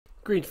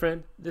Greetings,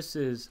 friend. This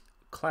is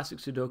Classic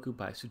Sudoku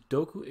by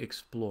Sudoku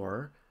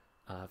Explorer,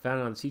 found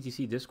on the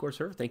CTC Discord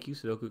server. Thank you,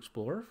 Sudoku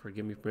Explorer, for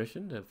giving me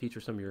permission to feature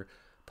some of your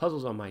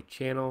puzzles on my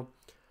channel.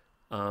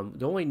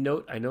 The only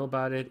note I know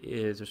about it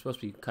is there's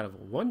supposed to be kind of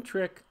one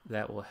trick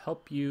that will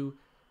help you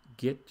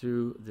get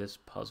through this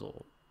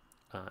puzzle.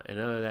 And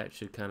none of that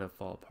should kind of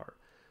fall apart.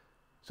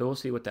 So we'll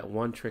see what that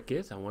one trick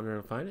is. I wonder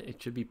to find it.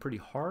 It should be pretty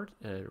hard,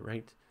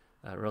 ranked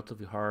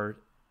relatively hard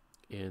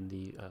in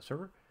the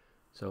server.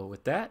 So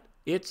with that,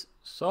 it's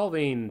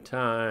solving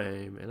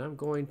time, and I'm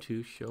going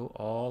to show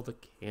all the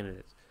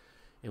candidates.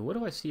 And what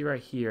do I see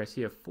right here? I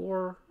see a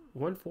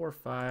 1, 4,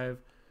 5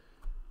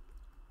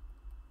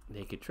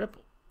 naked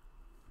triple.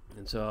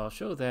 And so I'll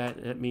show that,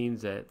 and that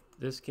means that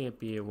this can't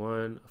be a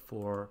 1, a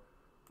 4,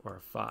 or a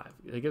 5.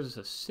 It gives us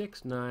a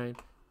 6, 9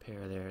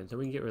 pair there. And so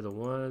we can get rid of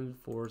the 1s,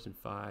 4s, and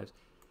 5s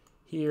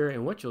here.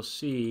 And what you'll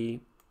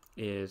see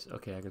is,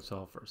 okay, I can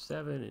solve for a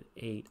 7, an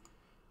 8,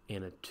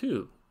 and a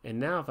 2. And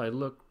now if I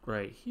look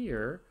right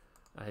here,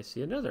 I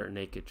see another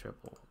naked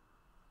triple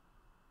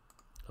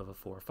of a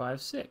 4,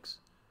 5, 6.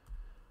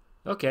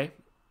 Okay,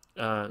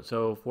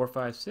 so 4,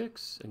 5,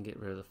 6, and get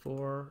rid of the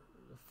 4,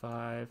 the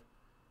 5,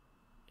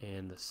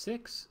 and the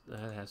 6.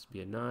 That has to be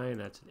a 9,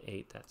 that's an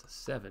 8, that's a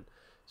 7.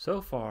 So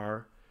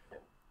far,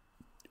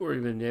 we're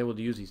even able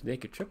to use these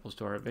naked triples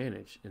to our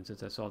advantage. And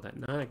since I solved that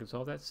 9, I can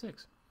solve that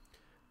 6.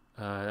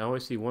 I only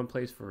see one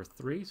place for a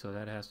 3, so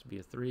that has to be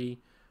a 3.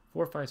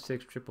 4, 5,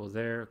 6 triple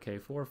there. Okay,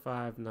 4,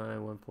 5,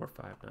 9, 1, 4,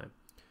 5, 9.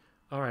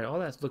 All right, all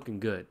that's looking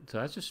good. So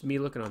that's just me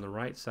looking on the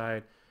right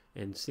side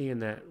and seeing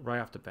that right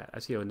off the bat. I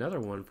see another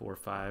 1, 4,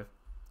 5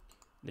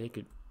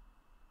 naked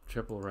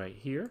triple right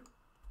here.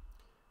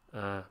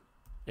 And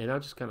I'll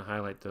just kind of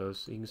highlight those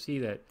so you can see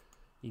that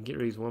you can get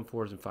rid of these 1,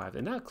 4s, and 5s.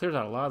 And that clears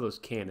out a lot of those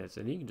candidates,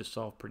 and you can just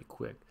solve pretty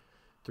quick.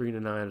 3 and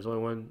a 9.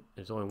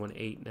 There's only one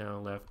 8 now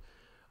left.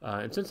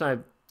 And since I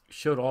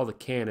showed all the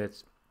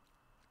candidates,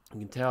 you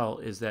can tell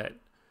is that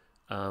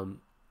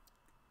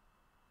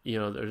you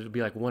know, there'll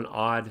be like one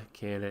odd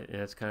candidate, and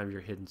that's kind of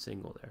your hidden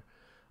single there.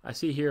 I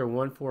see here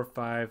 1, 4,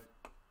 5,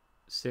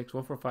 6,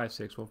 1, 4, 5,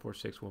 6, 1, 4,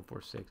 6, 1,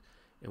 4, 6,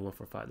 and 1,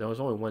 4, 5. There was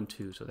only 1,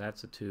 2, so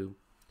that's a 2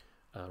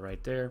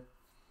 right there.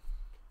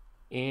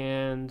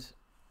 And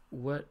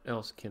what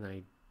else can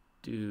I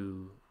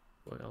do?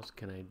 What else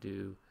can I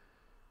do?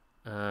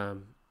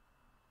 I'm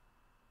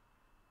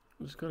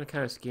just going to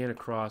kind of scan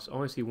across. I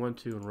only see 1,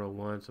 2 in row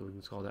 1, so we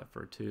can solve that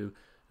for a 2.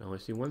 I only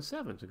see 1,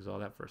 7, so we can solve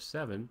that for a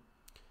 7.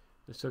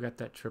 I still got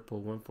that triple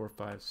 1, 4,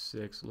 5,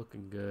 6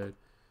 looking good.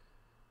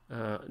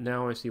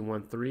 Now I see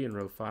 1, 3 in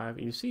row 5.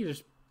 And you see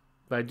just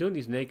by doing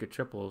these naked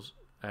triples,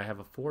 I have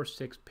a 4,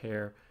 6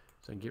 pair,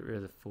 so I can get rid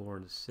of the 4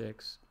 and the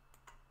 6.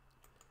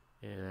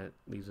 And that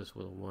leaves us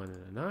with a 1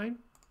 and a 9.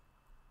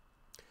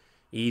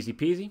 Easy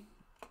peasy.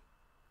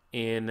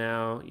 And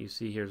now you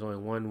see here's only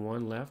 1,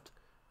 1 left.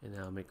 And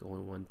now I'll make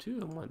only 1,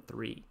 2 and 1,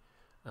 3.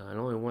 And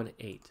only 1,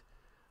 8.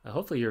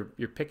 Hopefully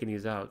you're picking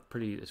these out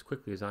pretty as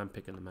quickly as I'm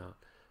picking them out.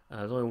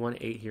 There's only 1,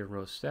 8 here in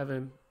row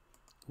 7.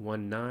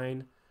 1,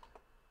 9.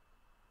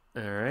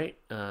 Alright.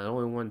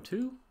 Only 1,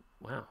 2.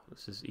 Wow,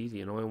 this is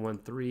easy. And only 1,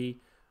 3.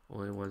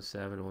 Only 1,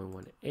 7. Only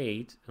 1,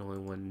 8. And only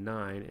 1,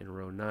 9 in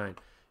row 9.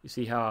 You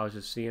see how I was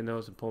just seeing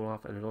those and pulling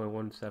off, and there's only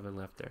 1, 7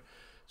 left there.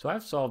 So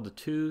I've solved the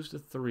 2s, the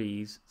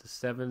 3s, the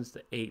 7s,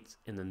 the 8s,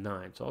 and the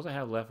 9s. So all I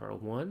have left are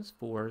 1s,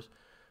 4s,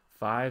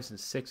 5s, and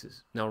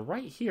 6s. Now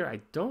right here,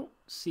 I don't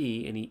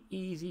see any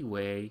easy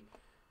way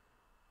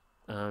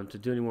to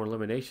do any more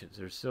eliminations.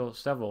 There's still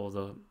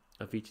several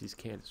of each of these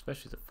candidates,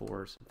 especially the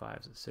 4s, and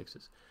 5s, and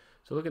 6s.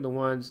 So look at the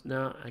 1s.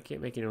 Now I can't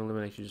make any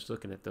eliminations just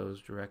looking at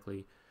those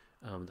directly.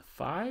 The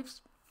 5s,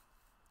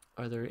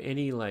 are there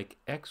any like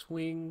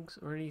X-wings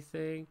or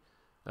anything?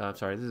 I'm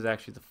sorry, this is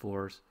actually the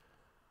 4s.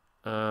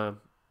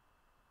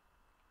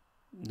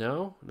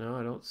 No,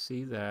 I don't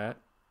see that.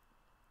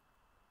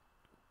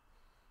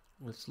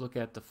 Let's look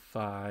at the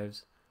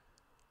 5s.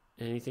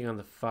 Anything on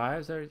the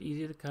 5s that are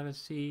easy to kind of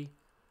see?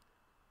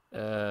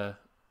 No,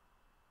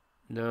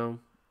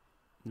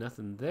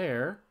 nothing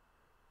there.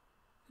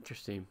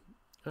 Interesting.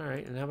 All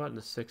right, and how about in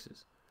the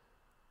 6s?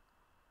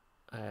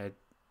 I'm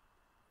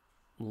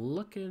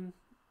looking,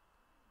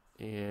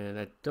 and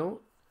I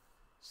don't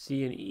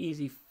see an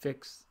easy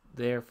fix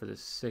there for the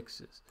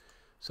 6s.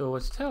 So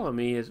what's telling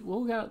me is,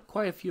 well, we got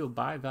quite a few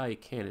bi-value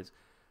candidates.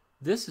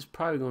 This is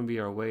probably going to be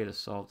our way to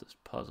solve this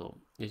puzzle.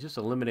 Is just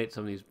eliminate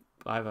some of these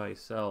bi-value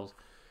cells.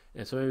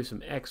 And so maybe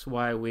some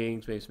XY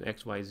wings, maybe some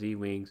XYZ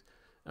wings,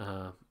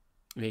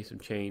 maybe some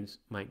chains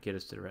might get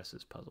us to the rest of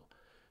this puzzle.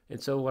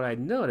 And so what I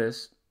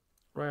noticed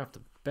right off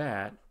the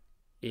bat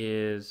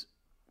is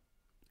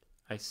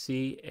I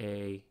see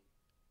a,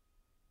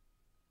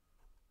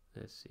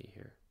 let's see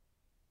here.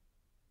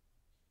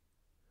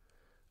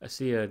 I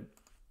see a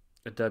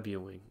W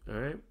wing, all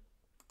right?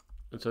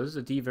 And so this is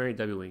a D variant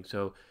W wing.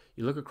 So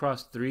you look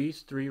across three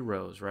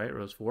rows, right?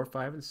 Rows 4,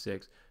 5, and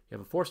 6. You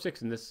have a 4,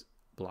 6 in this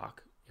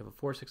block. You have a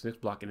 4, 6 in this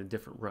block in a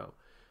different row.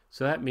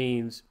 So that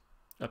means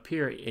up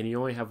here, and you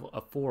only have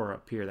a 4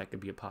 up here, that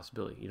could be a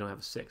possibility. You don't have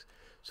a 6.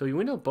 So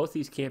we know both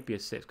these can't be a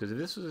 6, because if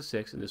this was a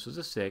 6 and this was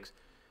a 6,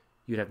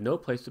 you'd have no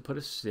place to put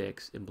a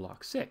 6 in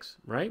block 6,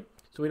 right?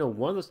 So we know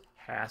one of those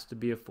has to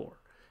be a 4.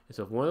 And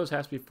so if one of those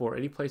has to be 4,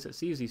 any place that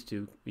sees these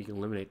two, we can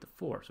eliminate the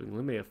 4. So we can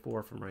eliminate a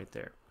 4 from right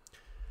there.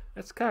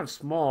 That's kind of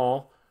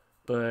small,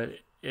 but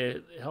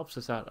it helps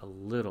us out a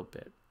little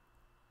bit.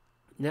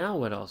 Now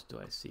what else do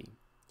I see?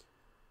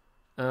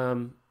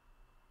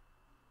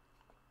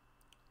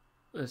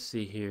 Let's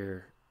see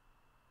here.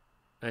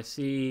 I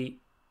see,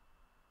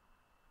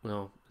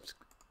 well, it's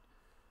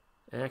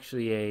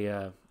actually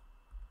an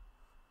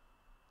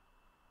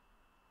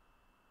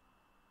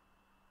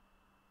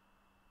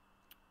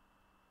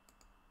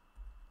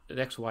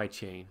XY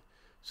chain.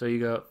 So you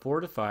go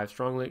 4 to 5,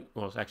 strong link,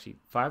 well, it's actually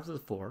 5 to the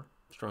 4,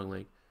 strong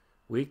link,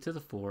 weak to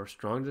the 4,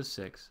 strong to the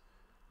 6,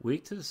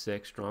 weak to the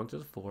 6, strong to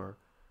the 4,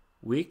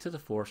 weak to the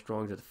 4,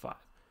 strong to the 5.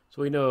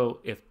 So we know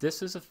if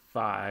this is a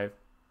 5,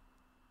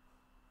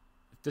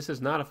 if this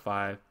is not a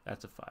 5,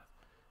 that's a 5.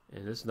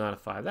 And this is not a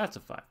 5, that's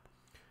a 5.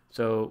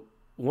 So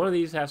one of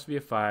these has to be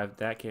a 5,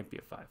 that can't be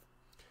a 5.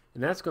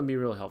 And that's going to be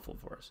real helpful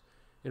for us.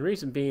 And the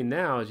reason being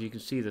now is you can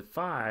see the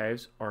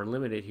 5s are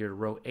limited here to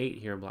row 8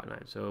 here in block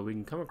 9. So we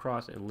can come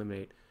across and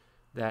eliminate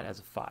that as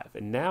a 5.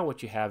 And now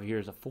what you have here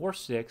is a 4,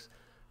 6,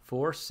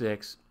 4,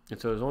 6. And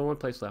so there's only one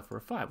place left for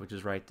a 5, which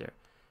is right there.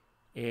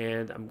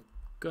 And I'm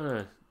going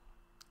to,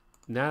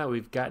 now that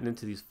we've gotten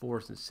into these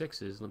 4s and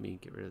 6s, let me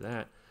get rid of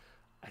that.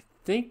 I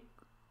think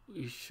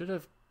we should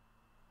have,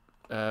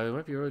 we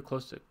might be really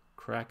close to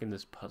cracking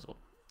this puzzle.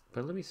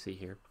 But let me see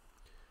here.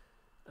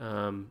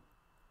 1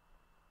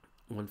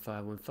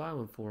 5 1 5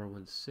 1 4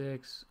 1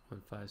 6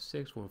 1 5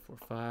 6 1 4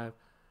 5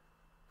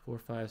 4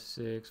 5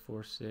 6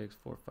 4 6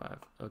 4 5.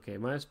 Okay,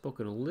 might have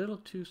spoken a little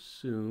too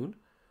soon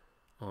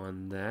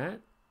on that,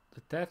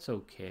 but that's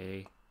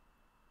okay.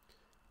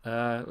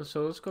 So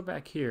let's go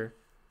back here.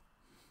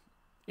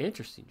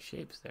 Interesting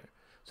shapes there.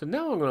 So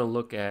now I'm going to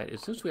look at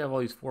is since we have all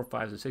these 4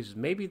 5s and 6s,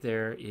 maybe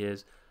there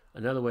is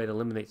another way to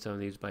eliminate some of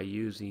these by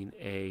using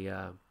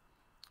a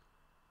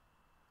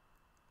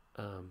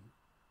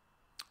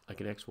like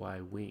an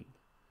XY wing.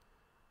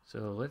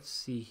 So let's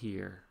see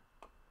here.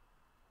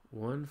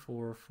 1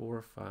 4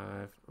 4 5.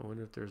 I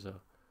wonder if there's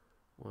a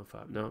 1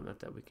 5. No, not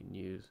that we can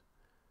use.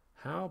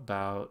 How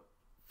about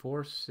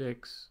 4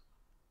 6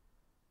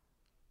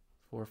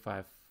 4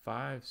 5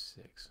 5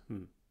 6?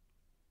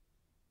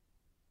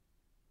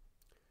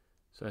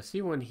 So I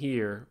see one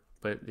here,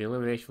 but the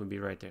elimination would be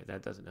right there.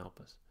 That doesn't help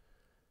us.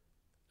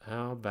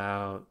 How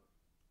about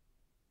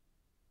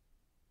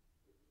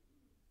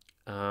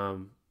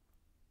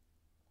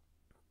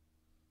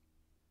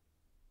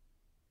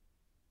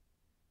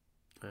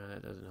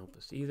that doesn't help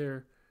us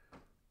either.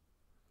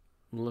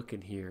 I'm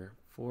looking here.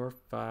 4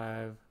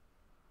 5.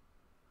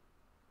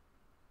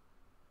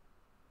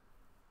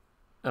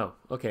 Oh,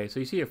 okay. So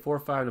you see a 4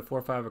 5 and a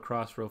 4 5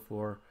 across row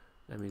 4.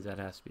 That means that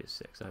has to be a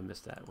 6. I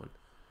missed that one.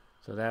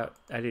 So that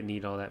I didn't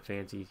need all that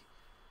fancy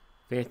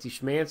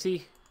schmancy.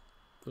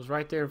 It was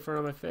right there in front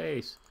of my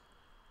face.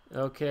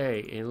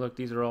 Okay, and look,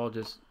 these are all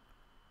just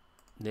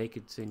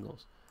naked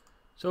singles.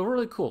 So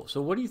really cool.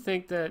 So what do you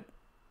think that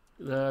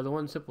the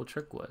one simple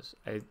trick was?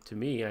 To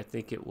me, I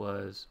think it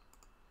was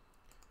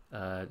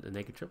the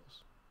naked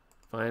triples.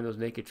 Finding those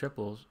naked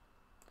triples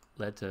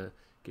led to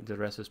get to the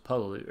rest of this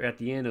puzzle. At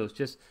the end, it was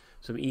just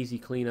some easy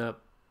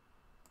cleanup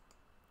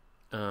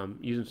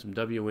using some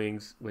W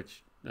wings,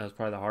 which that was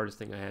probably the hardest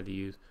thing I had to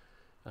use.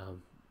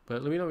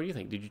 But let me know what you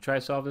think. Did you try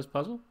solving this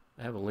puzzle?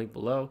 I have a link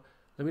below.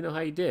 Let me know how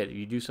you did. If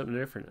you do something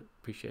different,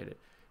 appreciate it.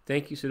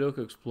 Thank you,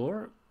 Sudoku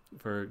Explorer,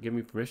 for giving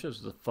me permission.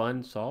 This was a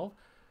fun solve.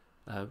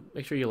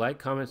 Make sure you like,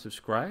 comment,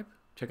 subscribe.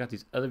 Check out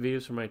these other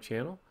videos from my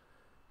channel.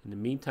 In the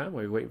meantime,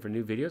 while you're waiting for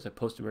new videos, I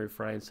post them every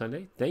Friday and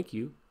Sunday. Thank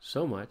you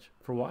so much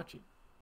for watching.